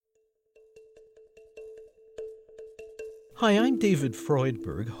Hi, I'm David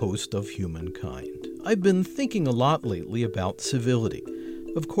Freudberg, host of Humankind. I've been thinking a lot lately about civility.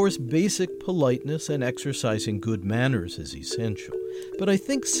 Of course, basic politeness and exercising good manners is essential, but I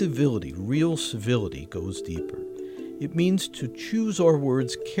think civility, real civility, goes deeper. It means to choose our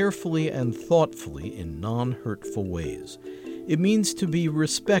words carefully and thoughtfully in non-hurtful ways. It means to be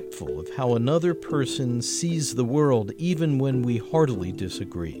respectful of how another person sees the world even when we heartily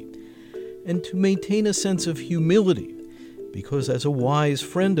disagree. And to maintain a sense of humility, because as a wise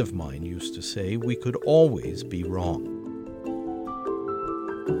friend of mine used to say, we could always be wrong.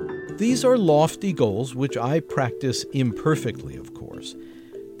 These are lofty goals which I practice imperfectly, of course,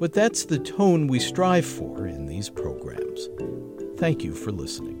 but that's the tone we strive for in these programs. Thank you for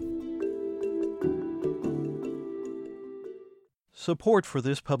listening. Support for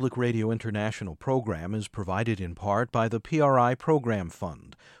this Public Radio International program is provided in part by the PRI Program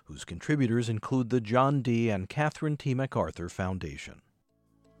Fund, whose contributors include the John D. and Catherine T. MacArthur Foundation.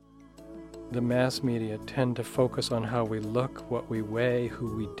 The mass media tend to focus on how we look, what we weigh,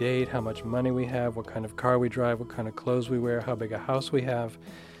 who we date, how much money we have, what kind of car we drive, what kind of clothes we wear, how big a house we have.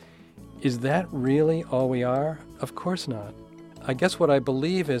 Is that really all we are? Of course not. I guess what I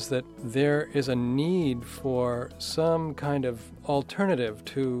believe is that there is a need for some kind of alternative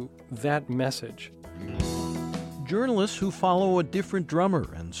to that message. Journalists who follow a different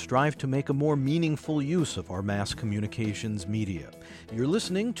drummer and strive to make a more meaningful use of our mass communications media. You're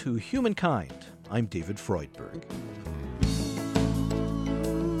listening to Humankind. I'm David Freudberg.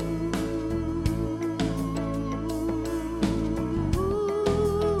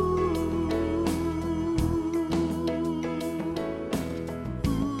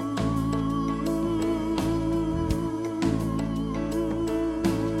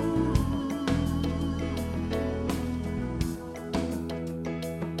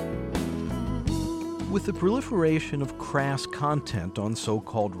 With the proliferation of crass content on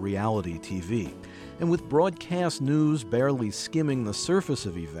so-called reality TV, and with broadcast news barely skimming the surface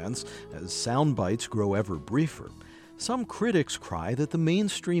of events as sound bites grow ever briefer, some critics cry that the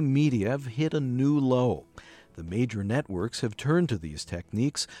mainstream media have hit a new low. The major networks have turned to these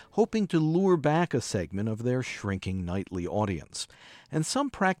techniques, hoping to lure back a segment of their shrinking nightly audience. And some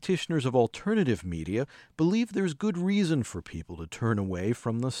practitioners of alternative media believe there's good reason for people to turn away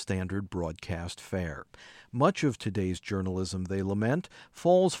from the standard broadcast fare. Much of today's journalism, they lament,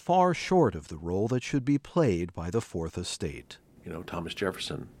 falls far short of the role that should be played by the Fourth Estate. Thomas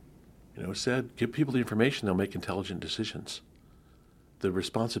Jefferson, said, give people the information, they'll make intelligent decisions. The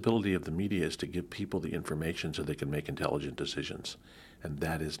responsibility of the media is to give people the information so they can make intelligent decisions. And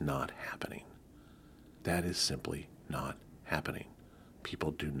that is not happening. That is simply not happening.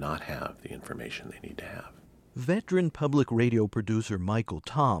 People do not have the information they need to have. Veteran public radio producer Michael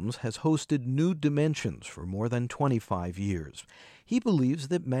Toms has hosted New Dimensions for more than 25 years. He believes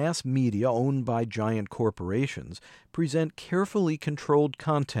that mass media owned by giant corporations present carefully controlled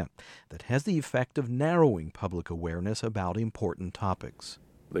content that has the effect of narrowing public awareness about important topics.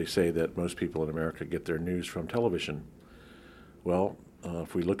 They say that most people in America get their news from television. Well,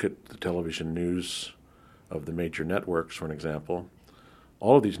 if we look at the television news of the major networks, for an example,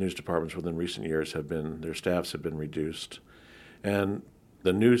 all of these news departments within recent years their staffs have been reduced, and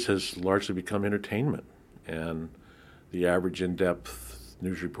the news has largely become entertainment. And the average in-depth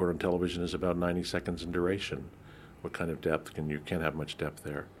news report on television is about 90 seconds in duration. What kind of depth you can't have much depth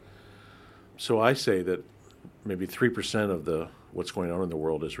there. So I say that maybe 3% of what's going on in the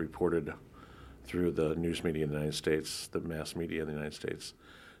world is reported through the news media in the United States, the mass media in the United States.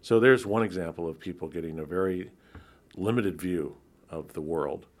 So there's one example of people getting a very limited view of the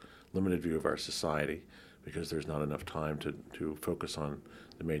world, limited view of our society, because there's not enough time to focus on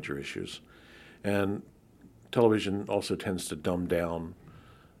the major issues. And television also tends to dumb down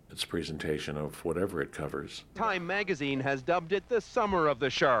its presentation of whatever it covers. Time magazine has dubbed it the summer of the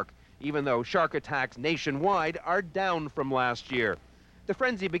shark, even though shark attacks nationwide are down from last year. The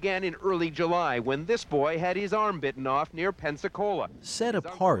frenzy began in early July when this boy had his arm bitten off near Pensacola. Set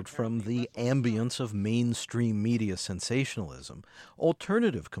apart from the ambience of mainstream media sensationalism,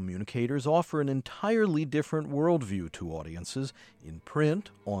 alternative communicators offer an entirely different worldview to audiences in print,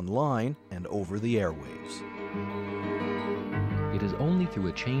 online, and over the airwaves. It is only through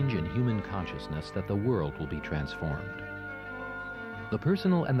a change in human consciousness that the world will be transformed. The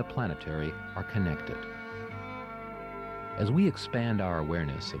personal and the planetary are connected. As we expand our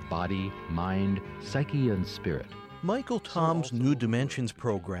awareness of body, mind, psyche, and spirit, Michael Tom's New Dimensions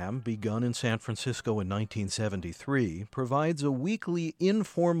program, begun in San Francisco in 1973, provides a weekly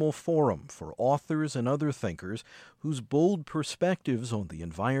informal forum for authors and other thinkers whose bold perspectives on the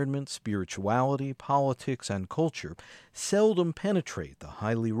environment, spirituality, politics, and culture seldom penetrate the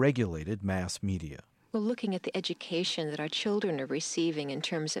highly regulated mass media. Well, looking at the education that our children are receiving in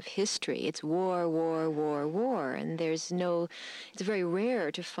terms of history, it's war, war, war, war, and it's very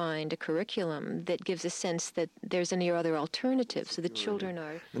rare to find a curriculum that gives a sense that there's any other alternative, so the children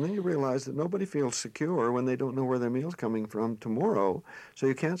are... And then you realize that nobody feels secure when they don't know where their meal's coming from tomorrow, so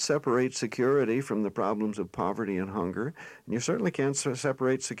you can't separate security from the problems of poverty and hunger, and you certainly can't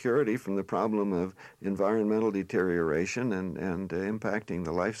separate security from the problem of environmental deterioration and impacting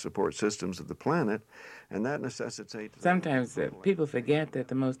the life support systems of the planet. And that necessitates... Sometimes people forget that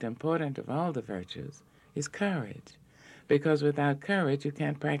the most important of all the virtues is courage, because without courage you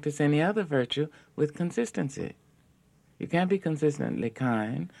can't practice any other virtue with consistency. You can't be consistently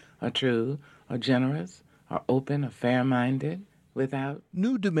kind or true or generous or open or fair-minded without...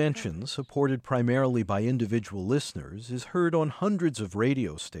 New Dimensions, supported primarily by individual listeners, is heard on hundreds of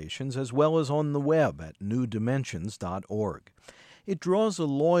radio stations as well as on the web at newdimensions.org. It draws a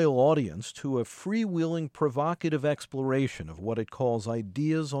loyal audience to a freewheeling, provocative exploration of what it calls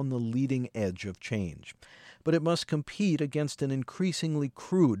ideas on the leading edge of change. But it must compete against an increasingly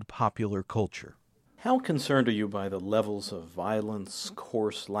crude popular culture. How concerned are you by the levels of violence,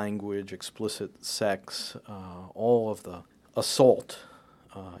 coarse language, explicit sex, all of the assault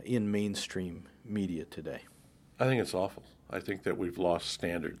in mainstream media today? I think it's awful. I think that we've lost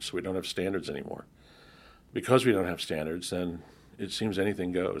standards. We don't have standards anymore. Because we don't have standards, then it seems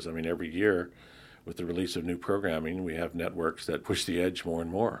anything goes. I mean, every year with the release of new programming, we have networks that push the edge more and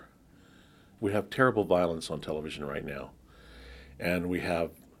more. We have terrible violence on television right now, and we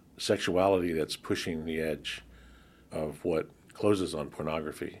have sexuality that's pushing the edge of what closes on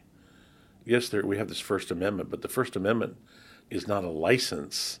pornography. Yes, we have this First Amendment, but the First Amendment is not a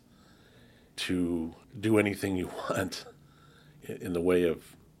license to do anything you want in the way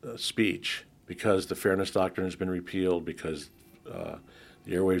of speech, because the Fairness Doctrine has been repealed, because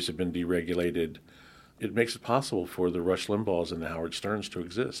the airwaves have been deregulated. It makes it possible for the Rush Limbaughs and the Howard Sterns to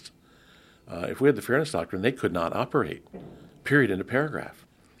exist. If we had the Fairness Doctrine, they could not operate, period, in a paragraph.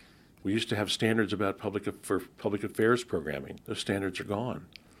 We used to have standards about public affairs programming. Those standards are gone.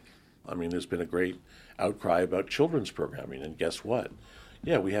 I mean, there's been a great outcry about children's programming, and guess what?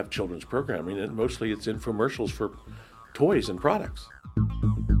 Yeah, we have children's programming, and mostly it's infomercials for toys and products.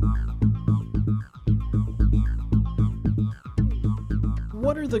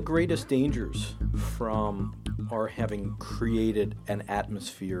 What are the greatest dangers from our having created an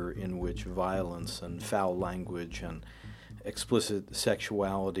atmosphere in which violence and foul language and explicit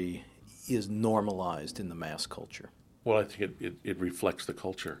sexuality is normalized in the mass culture? Well, I think it reflects the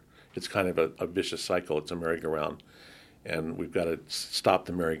culture. It's kind of a vicious cycle. It's a merry-go-round. And we've got to stop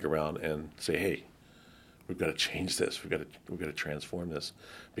the merry-go-round and say, hey, we've got to change this. We've got to transform this,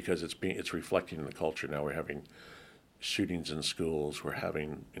 because it's reflecting in the culture. Now we're having shootings in schools. We're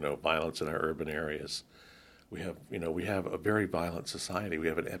having, violence in our urban areas. We have a very violent society. We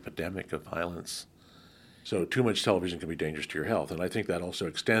have an epidemic of violence. So too much television can be dangerous to your health. And I think that also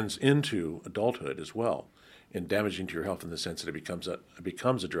extends into adulthood as well, and damaging to your health in the sense that it becomes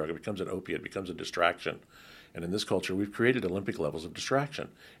a drug, it becomes an opiate, it becomes a distraction. And in this culture, we've created Olympic levels of distraction.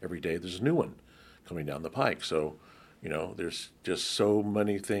 Every day there's a new one coming down the pike. So, there's just so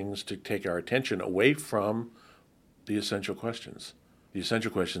many things to take our attention away from the essential questions. The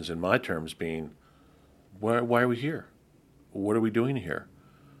essential questions, in my terms, being, why are we here? What are we doing here?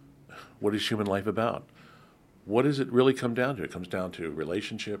 What is human life about? What does it really come down to? It comes down to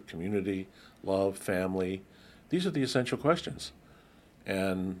relationship, community, love, family. These are the essential questions.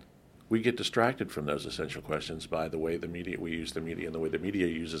 And we get distracted from those essential questions by the way we use the media and the way the media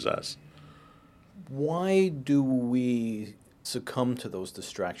uses us. Why do we succumb to those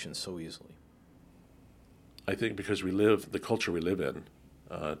distractions so easily? I think because the culture we live in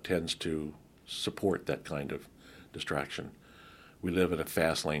tends to support that kind of distraction. We live in a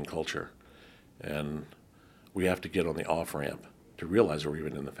fast lane culture, and we have to get on the off-ramp to realize we're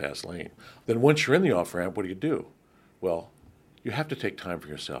even in the fast lane. Then once you're in the off-ramp, what do? Well, you have to take time for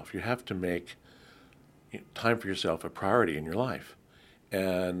yourself. You have to make time for yourself a priority in your life.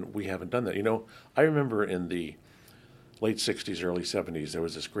 And we haven't done that. I remember in the late 60s, early 70s, there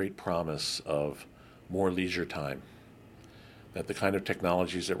was this great promise of more leisure time, that the kind of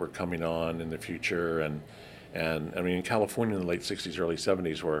technologies that were coming on in the future, and I mean, in California in the late 60s, early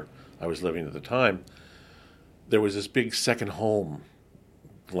 70s, where I was living at the time, there was this big second home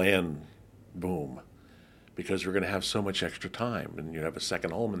land boom. because we're going to have so much extra time, and you have a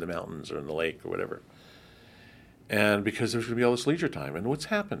second home in the mountains or in the lake or whatever. And because there's going to be all this leisure time. And what's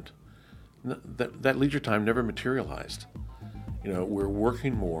happened? That leisure time never materialized. We're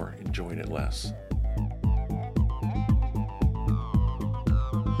working more, enjoying it less.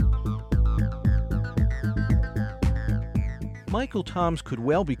 Michael Toms could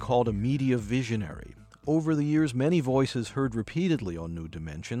well be called a media visionary. Over the years, many voices heard repeatedly on New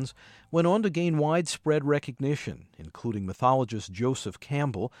Dimensions went on to gain widespread recognition, including mythologist Joseph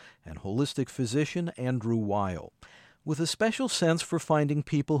Campbell and holistic physician Andrew Weil. With a special sense for finding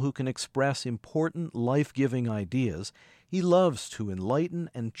people who can express important, life-giving ideas, he loves to enlighten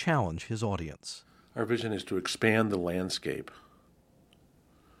and challenge his audience. Our vision is to expand the landscape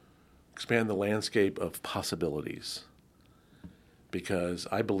of possibilities, because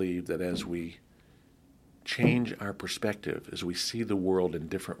I believe that as we change our perspective, as we see the world in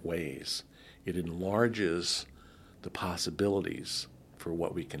different ways, it enlarges the possibilities for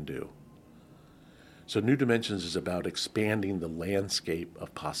what we can do. So New Dimensions is about expanding the landscape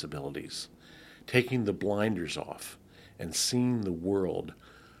of possibilities, taking the blinders off and seeing the world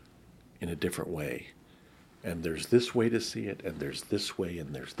in a different way. And there's this way to see it, and there's this way,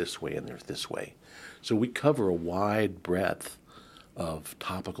 and there's this way, and there's this way. So we cover a wide breadth of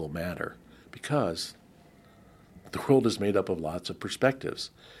topical matter because the world is made up of lots of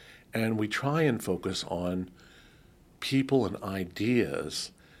perspectives. And we try and focus on people and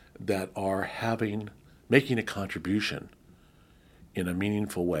ideas that are making a contribution in a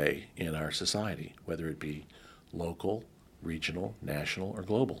meaningful way in our society, whether it be local, regional, national, or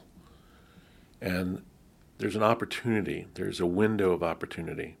global. And there's a window of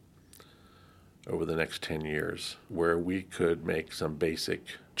opportunity over the next 10 years where we could make some basic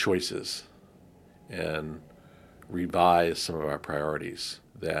choices and revise some of our priorities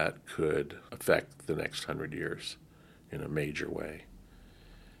that could affect the next 100 years in a major way.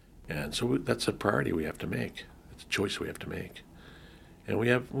 And so that's a priority we have to make. It's a choice we have to make. And we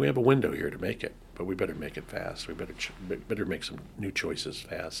have a window here to make it, but we better make it fast. We better make some new choices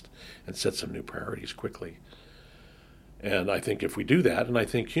fast and set some new priorities quickly. And I think if we do that, and I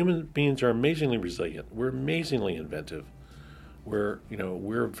think human beings are amazingly resilient, we're amazingly inventive, we're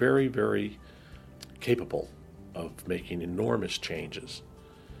very, very capable of making enormous changes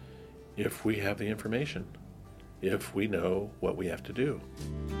if we have the information, if we know what we have to do.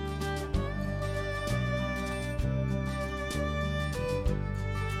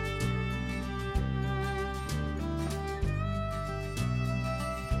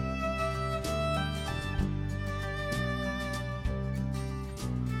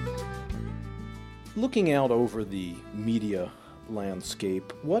 Looking out over the media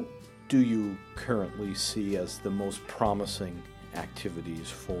landscape, what do you currently see as the most promising activities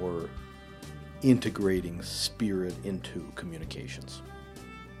for integrating spirit into communications?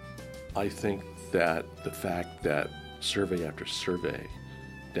 I think that the fact that survey after survey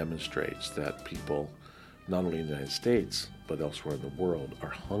demonstrates that people, not only in the United States, but elsewhere in the world, are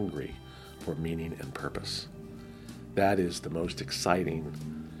hungry for meaning and purpose. That is the most exciting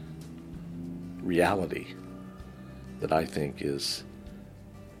reality that I think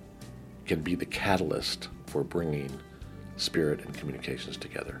can be the catalyst for bringing spirit and communications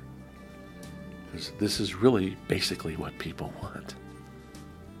together. Because this is really basically what people want.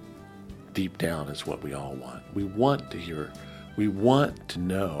 Deep down is what we all want. We want to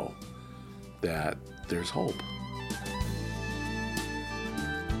know that there's hope.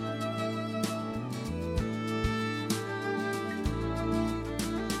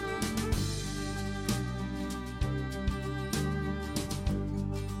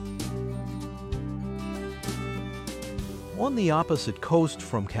 On the opposite coast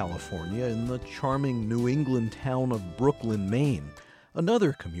from California, in the charming New England town of Brooklyn, Maine,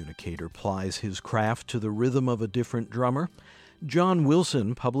 another communicator plies his craft to the rhythm of a different drummer. John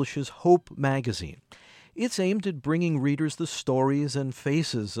Wilson publishes Hope magazine. It's aimed at bringing readers the stories and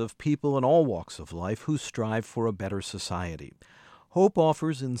faces of people in all walks of life who strive for a better society. Hope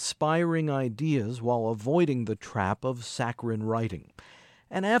offers inspiring ideas while avoiding the trap of saccharine writing.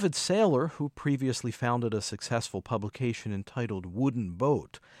 An avid sailor who previously founded a successful publication entitled Wooden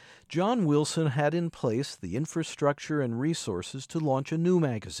Boat, John Wilson had in place the infrastructure and resources to launch a new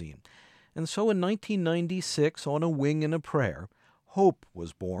magazine. And so in 1996, on a wing and a prayer, Hope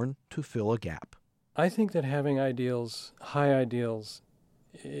was born to fill a gap. I think that having ideals, high ideals,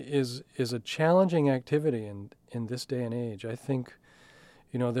 is a challenging activity in this day and age. I think,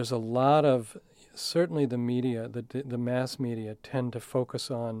 there's a lot of, certainly the media, the mass media tend to focus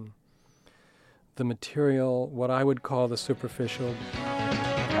on the material, what I would call the superficial.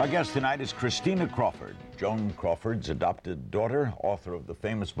 Our guest tonight is Christina Crawford. Joan Crawford's adopted daughter, author of the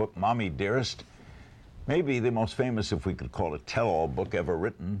famous book Mommy Dearest. Maybe the most famous, if we could call it, tell-all book ever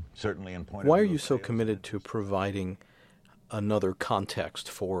written, certainly in point of view. Why are you so committed to providing another context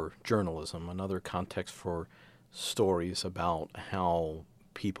for journalism, another context for stories about how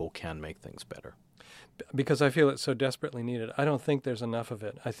people can make things better? Because I feel it's so desperately needed. I don't think there's enough of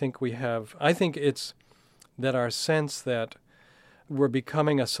it. I think it's that our sense that we're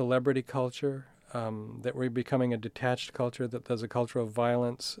becoming a celebrity culture, that we're becoming a detached culture, that there's a culture of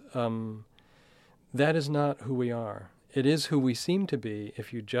violence, that is not who we are. It is who we seem to be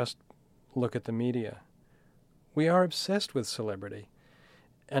if you just look at the media. We are obsessed with celebrity.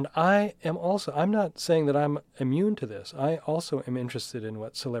 And I'm not saying that I'm immune to this. I also am interested in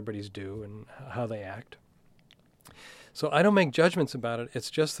what celebrities do and how they act. So I don't make judgments about it. It's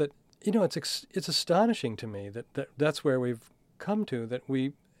just that, it's astonishing to me that that's where we've come to, that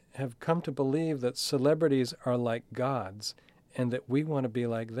we have come to believe that celebrities are like gods and that we want to be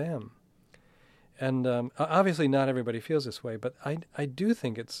like them. And obviously not everybody feels this way, but I do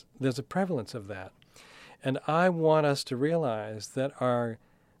think there's a prevalence of that. And I want us to realize that our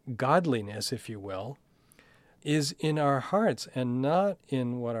godliness, if you will, is in our hearts and not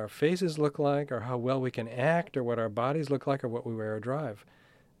in what our faces look like or how well we can act or what our bodies look like or what we wear or drive.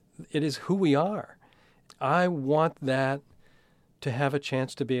 It is who we are. I want that to have a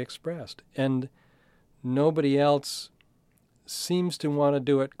chance to be expressed. And nobody else seems to want to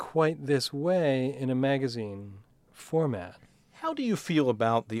do it quite this way in a magazine format. How do you feel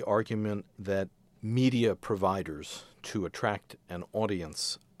about the argument that media providers, to attract an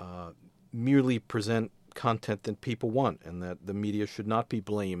audience, merely present content that people want, and that the media should not be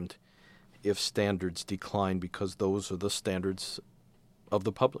blamed if standards decline because those are the standards of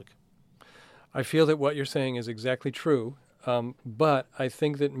the public? I feel that what you're saying is exactly true, but I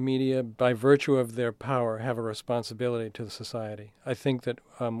think that media, by virtue of their power, have a responsibility to the society. I think that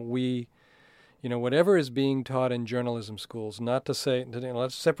whatever is being taught in journalism schools, not to say,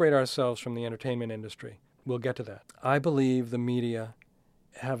 let's separate ourselves from the entertainment industry. We'll get to that. I believe the media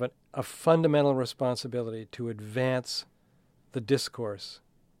have a fundamental responsibility to advance the discourse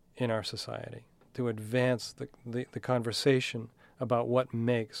in our society, to advance the conversation about what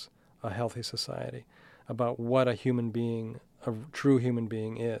makes a healthy society, about what a true human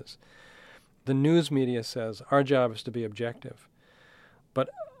being is. The news media says our job is to be objective, but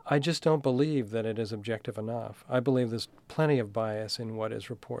I just don't believe that it is objective enough. I believe there's plenty of bias in what is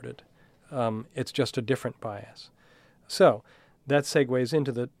reported. It's just a different bias. So that segues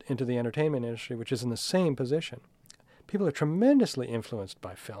into the entertainment industry, which is in the same position. People are tremendously influenced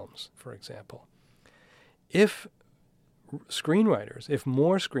by films, for example. If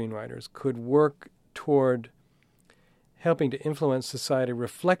more screenwriters could work toward helping to influence society,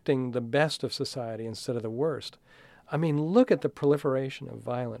 reflecting the best of society instead of the worst. I mean, look at the proliferation of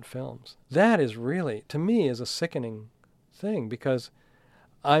violent films. That is really, to me, is a sickening thing, because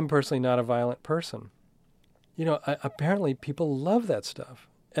I'm personally not a violent person. Apparently people love that stuff.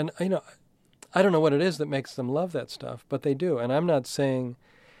 And, I don't know what it is that makes them love that stuff, but they do. And I'm not saying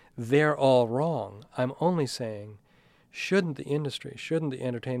they're all wrong. I'm only saying, shouldn't the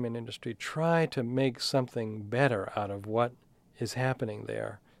entertainment industry try to make something better out of what is happening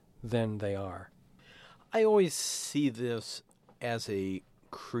there than they are? I always see this as a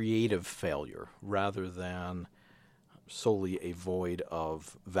creative failure rather than solely a void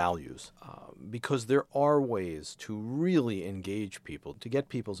of values, because there are ways to really engage people, to get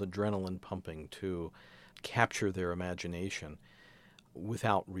people's adrenaline pumping, to capture their imagination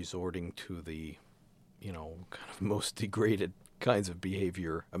without resorting to the kind of most degraded kinds of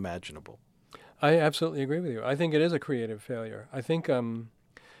behavior imaginable. I absolutely agree with you. I think it is a creative failure. I think,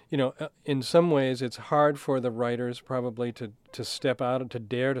 in some ways it's hard for the writers probably to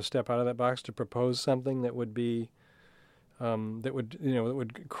dare to step out of that box, to propose something that would be, that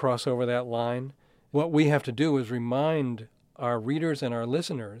would cross over that line. What we have to do is remind our readers and our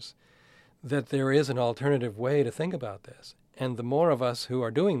listeners that there is an alternative way to think about this. And the more of us who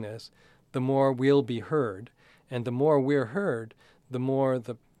are doing this, the more we'll be heard. And the more we're heard, the more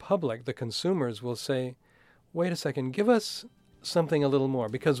the public, the consumers, will say, wait a second, give us something a little more,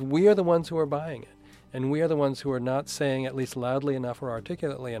 because we are the ones who are buying it. And we are the ones who are not saying, at least loudly enough or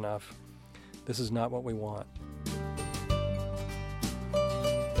articulately enough, this is not what we want.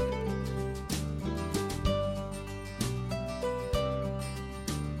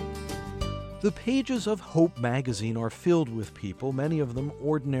 The pages of Hope magazine are filled with people, many of them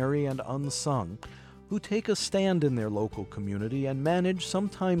ordinary and unsung, who take a stand in their local community and manage,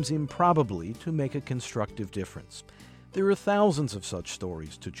 sometimes improbably, to make a constructive difference. There are thousands of such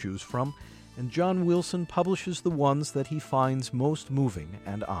stories to choose from, and John Wilson publishes the ones that he finds most moving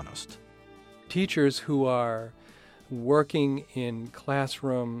and honest. Teachers who are working in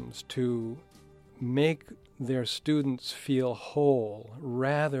classrooms to make their students feel whole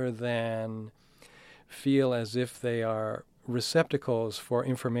rather than feel as if they are receptacles for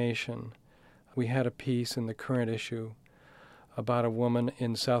information. We had a piece in the current issue about a woman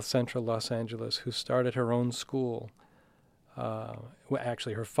in South Central Los Angeles who started her own school.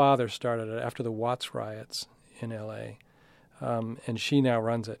 Actually, her father started it after the Watts riots in L.A., and she now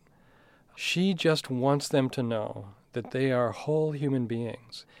runs it. She just wants them to know that they are whole human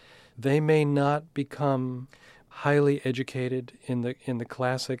beings. They may not become highly educated in the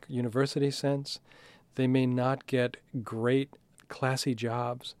classic university sense. They may not get great, classy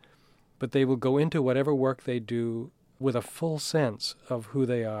jobs, but they will go into whatever work they do with a full sense of who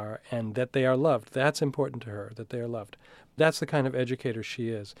they are and that they are loved. That's important to her, that they are loved. That's the kind of educator she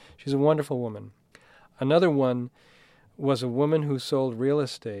is. She's a wonderful woman. Another one was a woman who sold real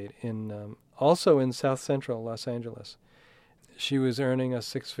estate also in South Central Los Angeles. She was earning a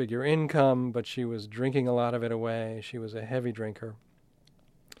 6-figure income, but she was drinking a lot of it away. She was a heavy drinker.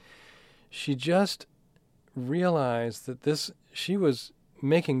 She just realized that she was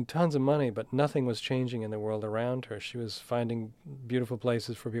making tons of money, but nothing was changing in the world around her. She was finding beautiful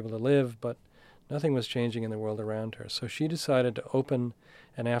places for people to live, but nothing was changing in the world around her. So she decided to open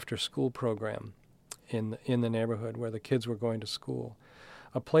an after-school program in the neighborhood where the kids were going to school,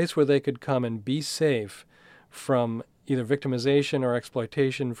 a place where they could come and be safe from either victimization or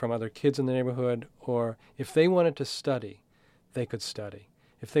exploitation from other kids in the neighborhood, or if they wanted to study, they could study.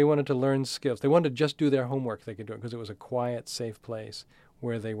 If they wanted to learn skills, they wanted to just do their homework, they could do it because it was a quiet, safe place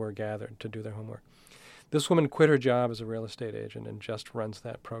where they were gathered to do their homework. This woman quit her job as a real estate agent and just runs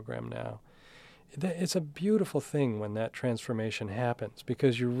that program now. It's a beautiful thing when that transformation happens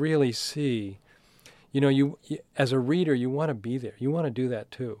because you really see, you as a reader, you want to be there. You want to do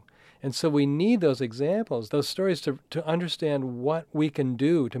that too. And so we need those examples, those stories to understand what we can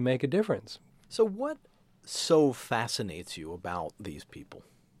do to make a difference. So what so fascinates you about these people?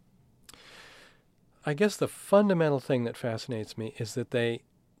 I guess the fundamental thing that fascinates me is that they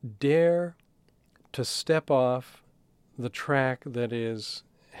dare to step off the track that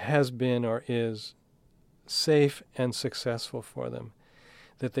has been or is safe and successful for them,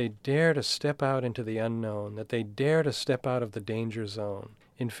 that they dare to step out into the unknown, that they dare to step out of the danger zone.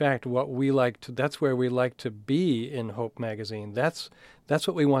 In fact, that's where we like to be in Hope magazine. That's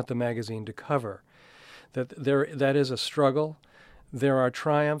what we want the magazine to cover. That is a struggle. There are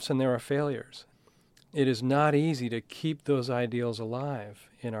triumphs and there are failures. It is not easy to keep those ideals alive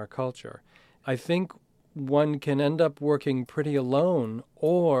in our culture. I think one can end up working pretty alone,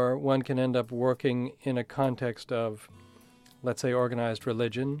 or one can end up working in a context of, let's say, organized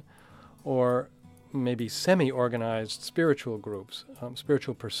religion, or maybe semi-organized spiritual groups,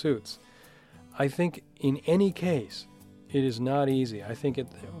 spiritual pursuits. I think in any case, it is not easy. I think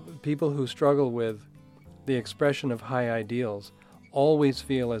people who struggle with the expression of high ideals always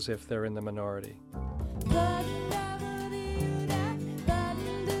feel as if they're in the minority.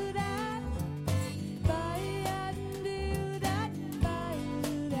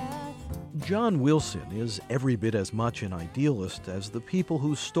 John Wilson is every bit as much an idealist as the people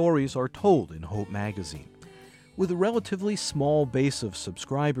whose stories are told in Hope magazine. With a relatively small base of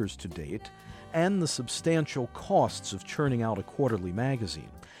subscribers to date and the substantial costs of churning out a quarterly magazine,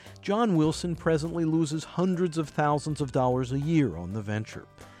 John Wilson presently loses hundreds of thousands of dollars a year on the venture.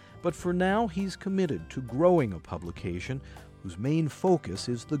 But for now, he's committed to growing a publication whose main focus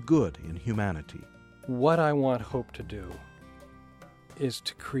is the good in humanity. What I want Hope to do is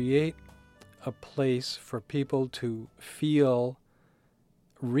to create a place for people to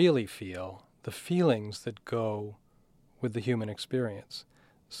really feel the feelings that go with the human experience,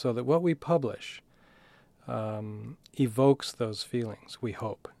 so that what we publish evokes those feelings, we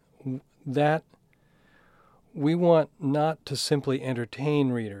hope. That we want not to simply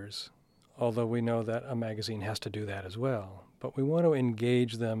entertain readers, although we know that a magazine has to do that as well, but we want to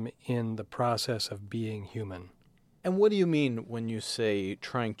engage them in the process of being human. And what do you mean when you say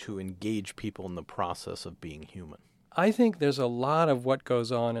trying to engage people in the process of being human? I think there's a lot of what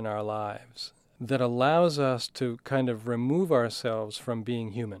goes on in our lives that allows us to kind of remove ourselves from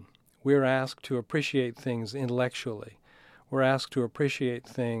being human. We're asked to appreciate things intellectually. We're asked to appreciate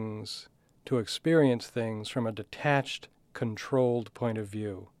things, to experience things from a detached, controlled point of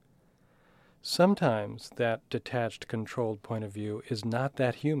view. Sometimes that detached, controlled point of view is not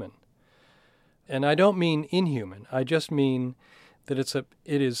that human. And I don't mean inhuman. I just mean that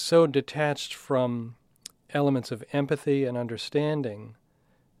it is so detached from elements of empathy and understanding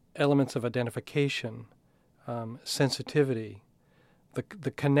elements of identification, sensitivity,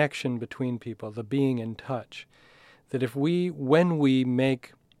 the connection between people, the being in touch. That when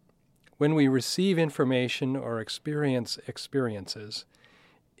we receive information or experiences,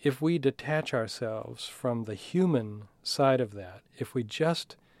 if we detach ourselves from the human side of that, if we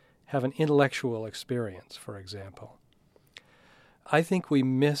just have an intellectual experience, for example, I think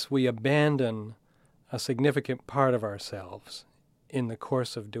we abandon a significant part of ourselves in the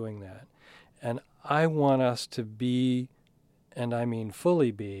course of doing that. And I want us to be, and I mean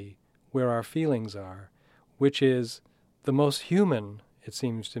fully be, where our feelings are, which is the most human, it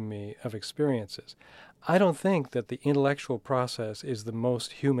seems to me, of experiences. I don't think that the intellectual process is the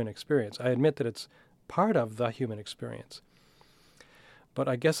most human experience. I admit that it's part of the human experience. But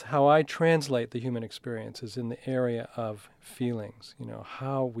I guess how I translate the human experience is in the area of feelings,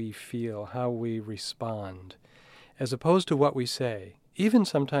 how we feel, how we respond, as opposed to what we say, even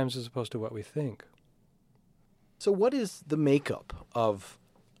sometimes as opposed to what we think. So what is the makeup of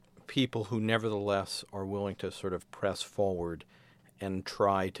people who nevertheless are willing to sort of press forward and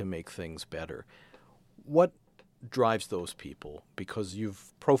try to make things better? What drives those people? Because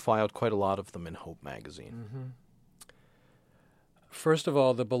you've profiled quite a lot of them in Hope magazine. Mm-hmm. First of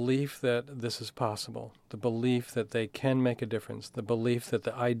all, the belief that this is possible, the belief that they can make a difference, the belief that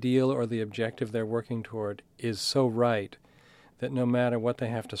the ideal or the objective they're working toward is so right that no matter what they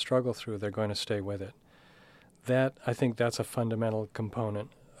have to struggle through, they're going to stay with it. I think that's a fundamental component.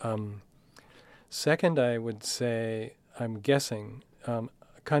 Second, I would say, I'm guessing,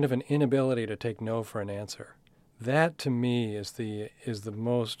 kind of an inability to take no for an answer. That, to me, is the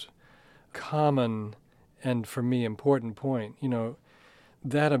most common and, for me, important point.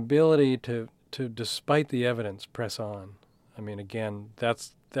 That ability to, despite the evidence, press on. I mean, again,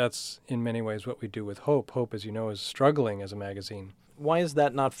 that's in many ways what we do with Hope. Hope, as you know, is struggling as a magazine. Why is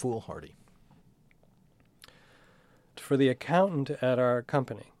that not foolhardy? For the accountant at our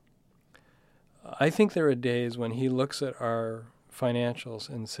company, I think there are days when he looks at our financials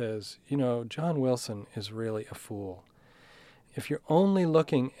and says, John Wilson is really a fool. If you're only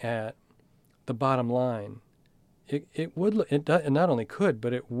looking at the bottom line, it not only could,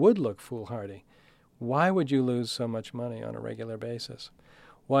 but it would look foolhardy. Why would you lose so much money on a regular basis?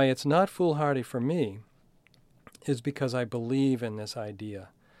 Why it's not foolhardy for me is because I believe in this idea.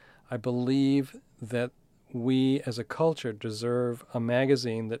 I believe that we as a culture deserve a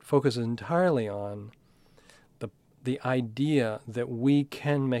magazine that focuses entirely on the idea that we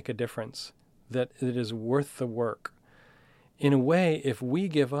can make a difference, that it is worth the work. In a way, if we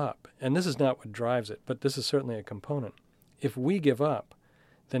give up, and this is not what drives it, but this is certainly a component, if we give up,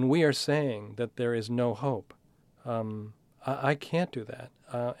 then we are saying that there is no hope. I can't do that.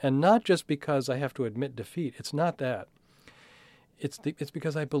 And not just because I have to admit defeat. It's not that. It's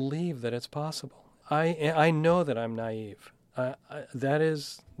because I believe that it's possible. I know that I'm naive.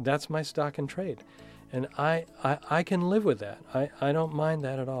 That's my stock in trade. And I can live with that. I don't mind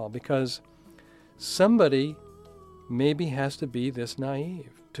that at all, because somebody maybe has to be this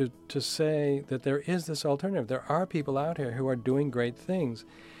naive to say that there is this alternative. There are people out here who are doing great things.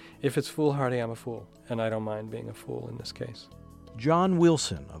 If it's foolhardy, I'm a fool, and I don't mind being a fool in this case. John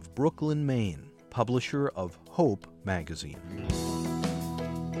Wilson of Brooklyn, Maine, publisher of Hope magazine.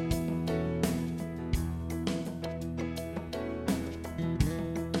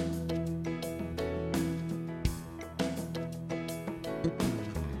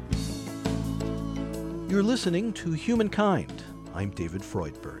 You're listening to Humankind. I'm David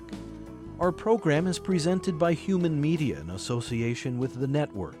Freudberg. Our program is presented by Human Media in association with The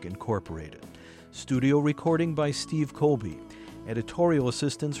Network, Incorporated. Studio recording by Steve Colby. Editorial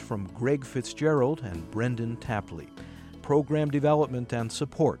assistance from Greg Fitzgerald and Brendan Tapley. Program development and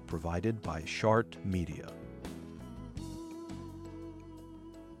support provided by Chart Media.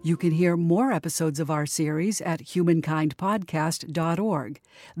 You can hear more episodes of our series at humankindpodcast.org.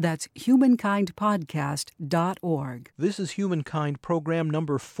 That's humankindpodcast.org. This is Humankind program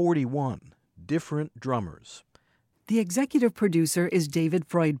number 41, Different Drummers. The executive producer is David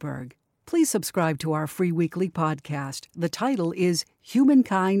Freudberg. Please subscribe to our free weekly podcast. The title is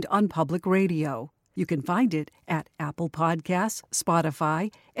Humankind on Public Radio. You can find it at Apple Podcasts,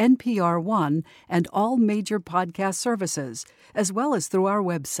 Spotify, NPR One, and all major podcast services, as well as through our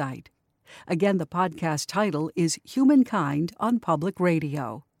website. Again, the podcast title is Humankind on Public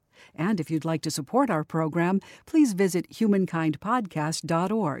Radio. And if you'd like to support our program, please visit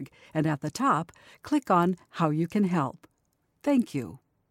humankindpodcast.org, and at the top, click on How You Can Help. Thank you.